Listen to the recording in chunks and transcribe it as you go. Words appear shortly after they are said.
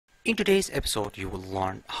In today's episode, you will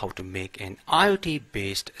learn how to make an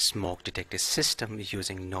IoT-based smoke detector system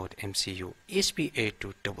using Nodemcu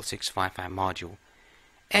ESP8266 module,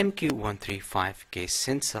 MQ135 Gas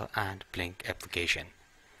Sensor and Blynk application.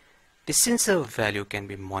 The sensor value can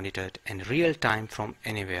be monitored in real time from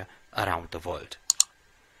anywhere around the world.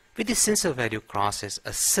 When the sensor value crosses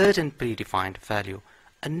a certain predefined value,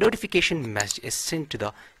 a notification message is sent to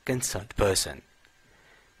the concerned person.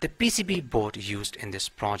 The PCB board used in this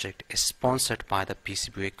project is sponsored by the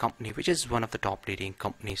PCBWay company, which is one of the top leading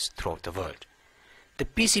companies throughout the world. The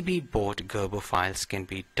PCB board Gerber files can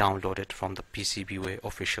be downloaded from the PCBWay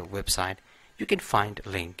official website. You can find a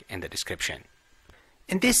link in the description.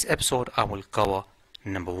 In this episode, I will cover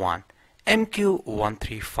number 1,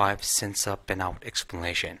 MQ135 Sensor Pinout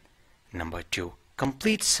explanation. Number 2,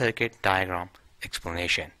 complete circuit diagram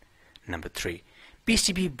explanation. Number 3,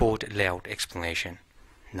 PCB board layout explanation.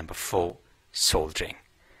 Number 4, soldering.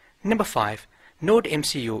 Number 5,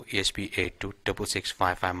 Nodemcu ESP8266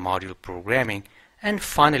 module programming. And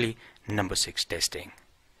finally, number 6, testing.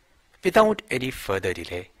 Without any further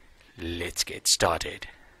delay, let's get started.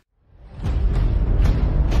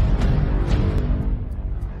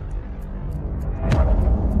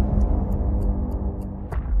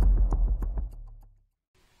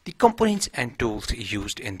 The components and tools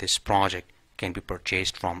used in this project can be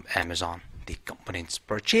purchased from Amazon. The components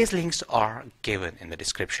purchase links are given in the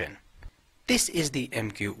description. This is the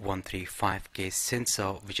MQ135 gas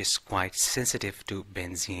sensor, which is quite sensitive to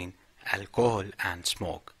benzene, alcohol and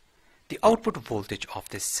smoke. The output voltage of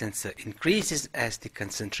this sensor increases as the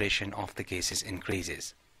concentration of the gases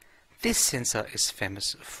increases. This sensor is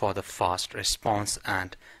famous for the fast response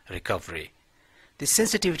and recovery. The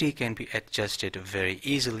sensitivity can be adjusted very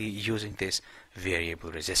easily using this variable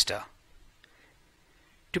resistor.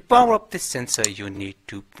 To power up this sensor, you need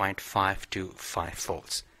 2.5 to 5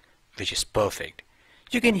 volts, which is perfect.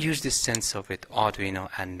 You can use this sensor with Arduino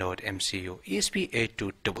and Nodemcu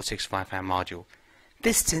ESP8266 module.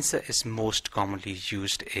 This sensor is most commonly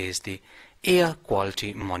used as the air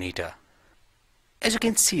quality monitor. As you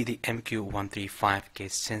can see, the MQ135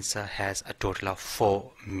 gas sensor has a total of 4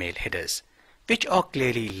 male headers, which are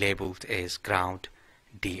clearly labeled as ground,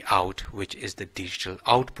 D-out, which is the digital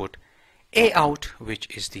output, A-out, which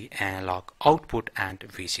is the analog output, and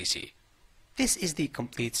VCC. This is the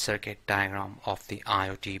complete circuit diagram of the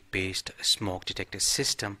IoT-based smoke detector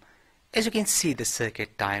system. As you can see, the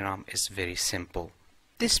circuit diagram is very simple.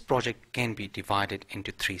 This project can be divided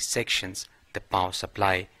into 3 sections: the power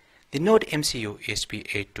supply, the Nodemcu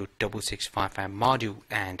ESP8266 module,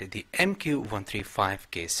 and the MQ135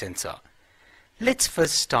 gas sensor. Let's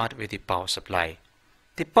first start with the power supply.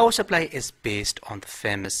 The power supply is based on the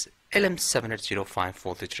famous LM705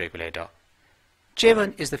 voltage regulator.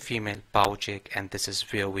 J1 is the female power jack, and this is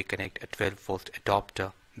where we connect a 12-volt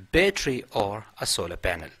adapter, battery or a solar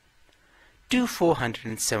panel. Two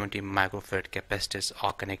 470 microfarad capacitors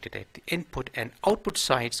are connected at the input and output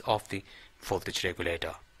sides of the voltage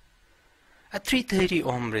regulator. A 330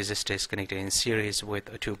 ohm resistor is connected in series with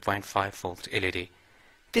a 2.5 volt LED.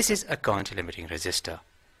 This is a current limiting resistor.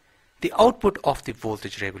 The output of the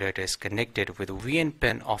voltage regulator is connected with the VN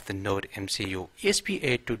pin of the Nodemcu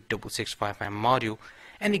ESP8266 module,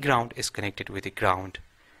 and the ground is connected with the ground.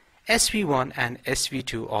 SV1 and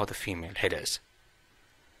SV2 are the female headers.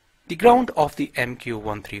 The ground of the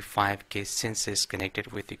MQ135 gas sensor is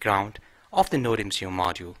connected with the ground of the Nodemcu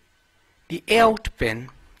module. The A-out pin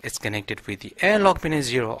is connected with the analog pin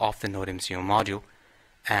 0 of the Nodemcu module,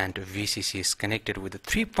 and VCC is connected with the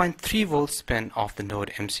 3.3 volts pin of the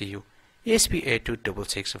Nodemcu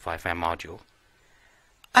ESP8266 module.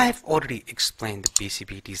 I have already explained the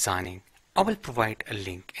PCB designing. I will provide a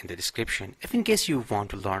link in the description if in case you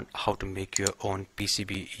want to learn how to make your own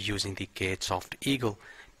PCB using the GateSoft Eagle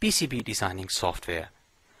PCB designing software.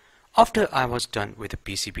 After I was done with the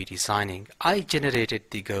PCB designing, I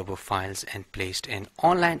generated the Gerber files and placed an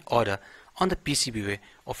online order on the PCBWay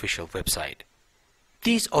official website.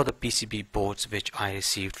 These are the PCB boards which I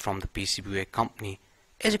received from the PCBWay company.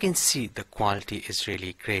 As you can see, the quality is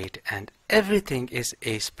really great and everything is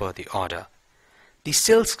as per the order. The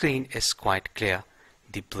cell screen is quite clear.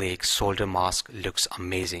 The Blynk solder mask looks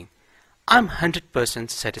amazing. I'm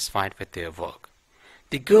 100% satisfied with their work.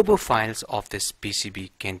 The Gerber files of this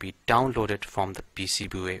PCB can be downloaded from the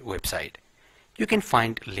PCBWay website. You can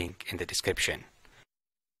find a link in the description.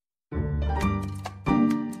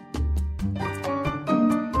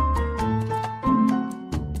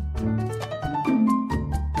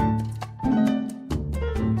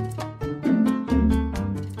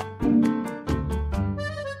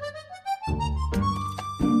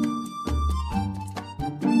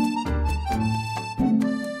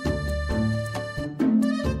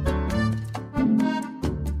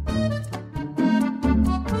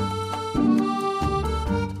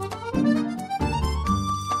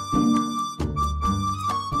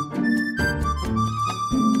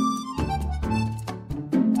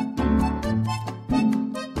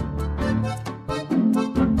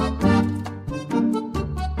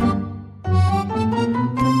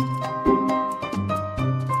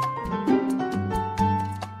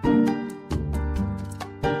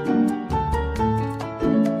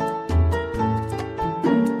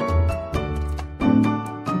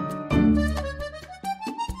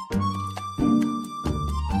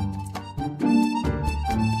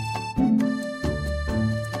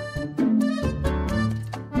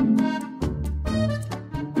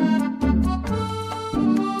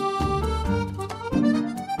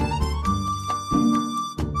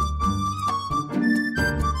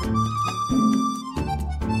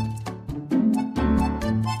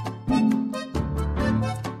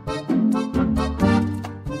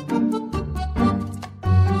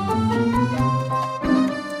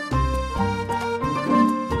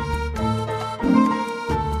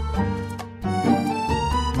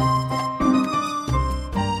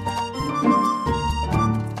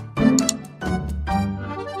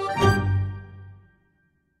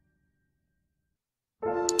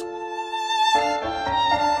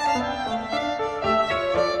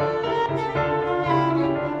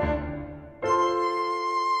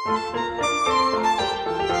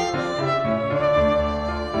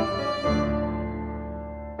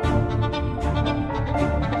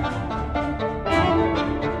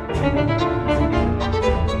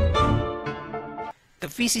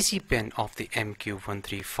 VCC pin of the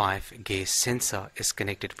MQ135 Gas Sensor is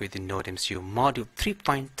connected with the Nodemcu module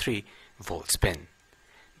 3.3 volts pin.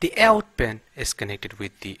 The out pin is connected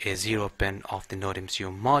with the A0 pin of the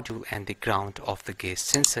Nodemcu module, and the ground of the gas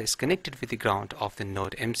sensor is connected with the ground of the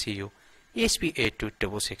Nodemcu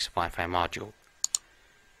ESP8266 Wi-Fi module.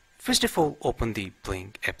 First of all, open the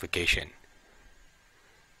Blynk application.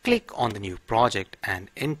 Click on the new project and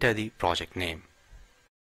enter the project name.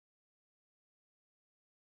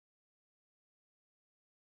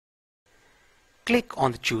 Click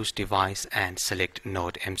on the Choose Device and select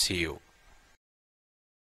Nodemcu.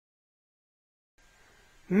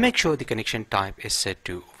 Make sure the connection type is set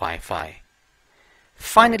to Wi-Fi.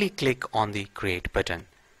 Finally, click on the Create button.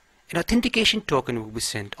 An authentication token will be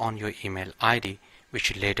sent on your email ID,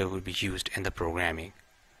 which later will be used in the programming.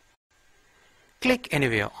 Click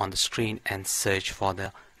anywhere on the screen and search for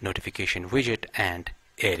the notification widget and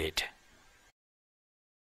add it.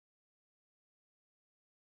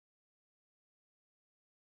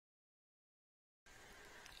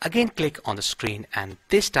 Again, click on the screen and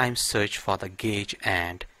this time search for the gauge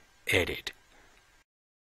and add it.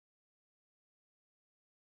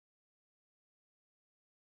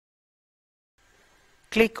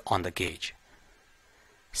 Click on the gauge.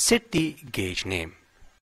 Set the gauge name.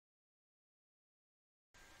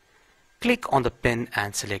 Click on the pin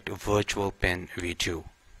and select Virtual Pin V2.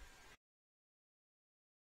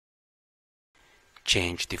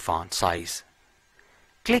 Change the font size.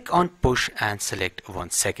 Click on Push and select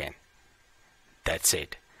 1 second. That's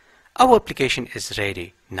it. Our application is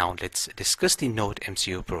ready. Now let's discuss the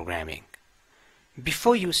Nodemcu programming.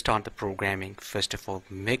 Before you start the programming, first of all,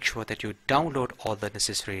 make sure that you download all the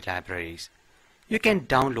necessary libraries. You can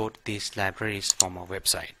download these libraries from our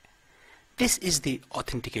website. This is the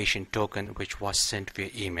authentication token which was sent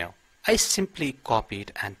via email. I simply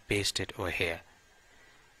copied and pasted over here.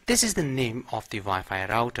 This is the name of the Wi-Fi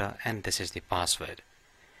router and this is the password.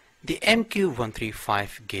 The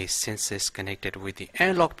MQ135 gas sensor is connected with the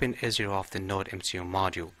analog pin A0 of the Nodemcu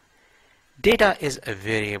module. Data is a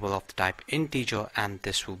variable of the type integer, and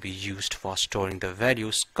this will be used for storing the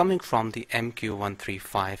values coming from the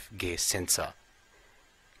MQ135 gas sensor.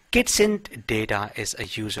 getSendData is a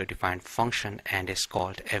user-defined function and is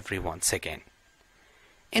called every 1 second.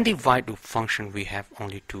 In the while loop function, we have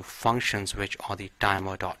only two functions, which are the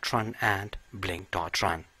timer.run and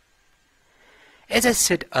blynk.run. As I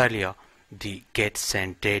said earlier, the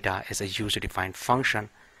getSendData is a user-defined function.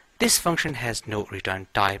 This function has no return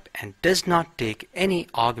type and does not take any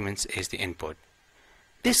arguments as the input.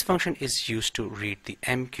 This function is used to read the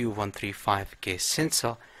MQ135 gas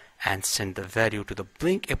sensor and send the value to the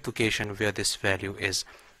Blynk application, where this value is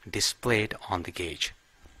displayed on the gauge.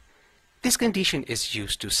 This condition is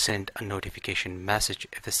used to send a notification message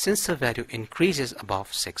if the sensor value increases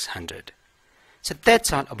above 600. So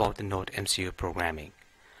that's all about the Nodemcu programming.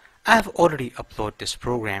 I have already uploaded this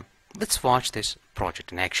program. Let's watch this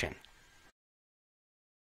project in action.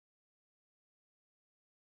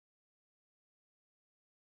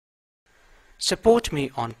 Support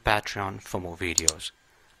me on Patreon for more videos.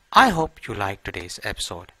 I hope you liked today's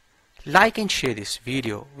episode. Like and share this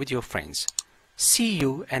video with your friends. See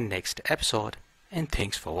you in next episode, and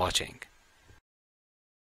thanks for watching.